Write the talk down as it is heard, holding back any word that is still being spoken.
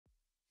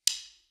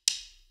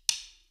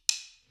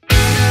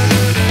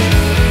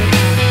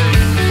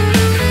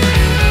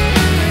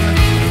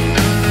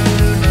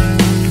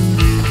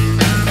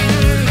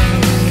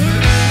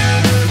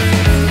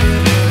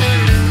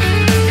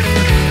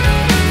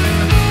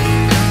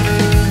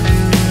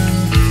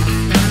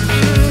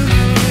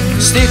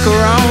Stick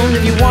around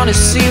if you wanna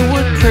see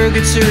what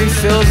purgatory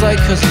feels like,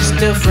 'cause it's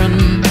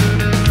different,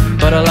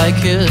 but I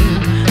like it.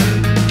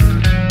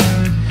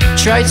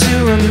 Try to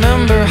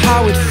remember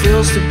how it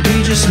feels to be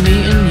just me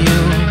and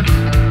you.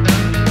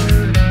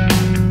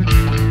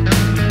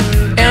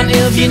 And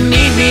if you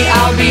need me,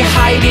 I'll be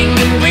hiding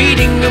and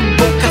reading a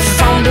book I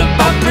found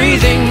about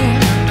breathing.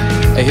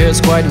 I hear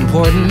it's quite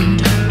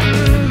important,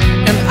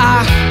 and I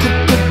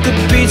could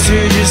be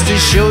here just to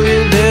show you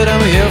that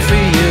I'm here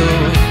for you.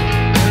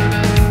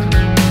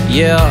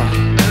 Yeah.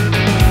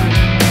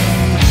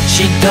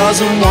 She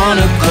doesn't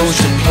wanna coach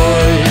and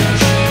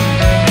push,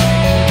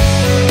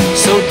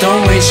 so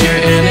don't waste your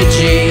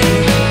energy.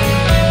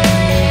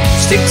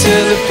 Stick to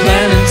the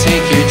plan and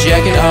take your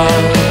jacket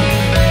off.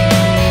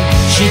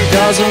 She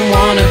doesn't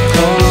wanna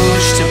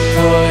coach to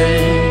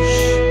push.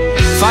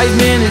 5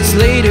 minutes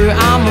later,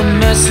 I'm a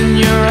mess and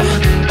you're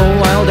a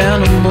wild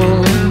animal.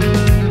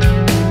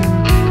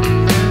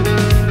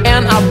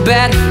 And I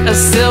bet a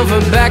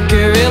silverback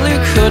gorilla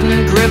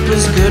couldn't grip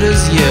as good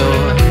as you.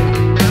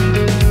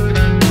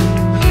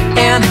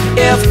 And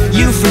if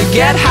you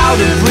forget how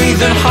to breathe,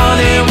 then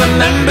honey,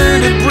 remember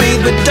to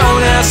breathe, but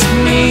don't ask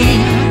me,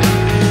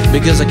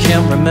 because I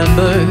can't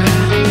remember.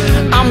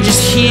 I'm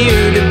just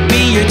here to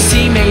be your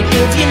teammate.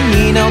 If you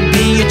need, I'll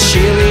be your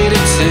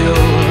cheerleader too.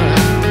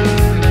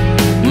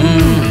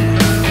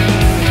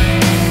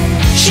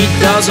 She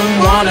doesn't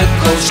wanna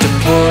coach to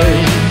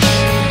push.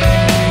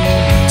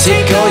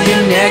 Take all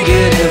your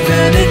negative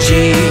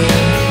energy.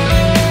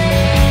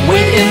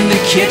 Wait in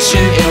the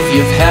kitchen if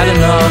you've had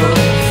enough.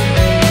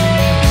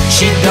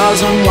 She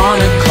doesn't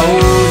wanna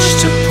coach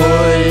to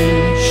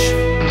push.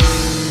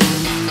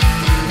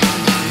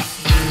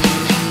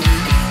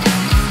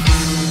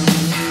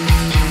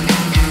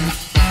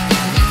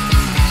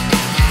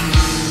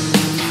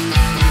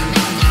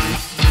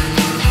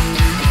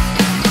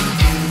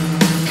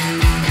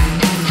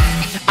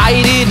 I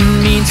didn't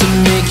mean to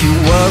make you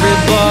worry,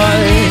 but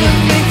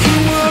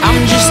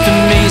I'm just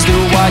amazed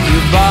at what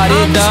your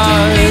body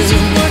does.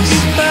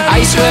 I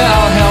swear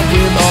I'll help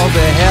with all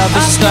the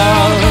heavy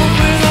stuff.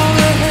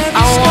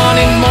 I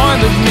wanted more,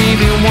 but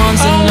maybe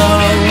one's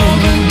enough.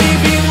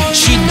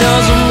 She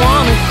doesn't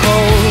wanna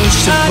coach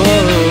to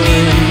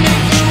push.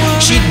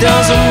 She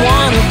doesn't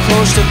wanna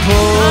coach to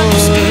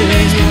push.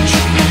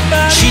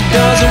 She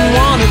doesn't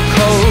wanna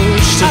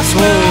coach to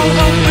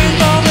push.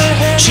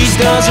 She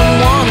doesn't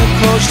wanna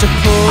coach to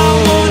push.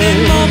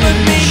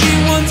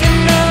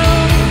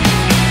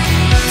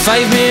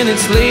 5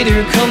 minutes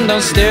later, come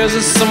downstairs,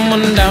 there's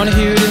someone down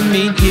here to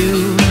meet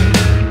you.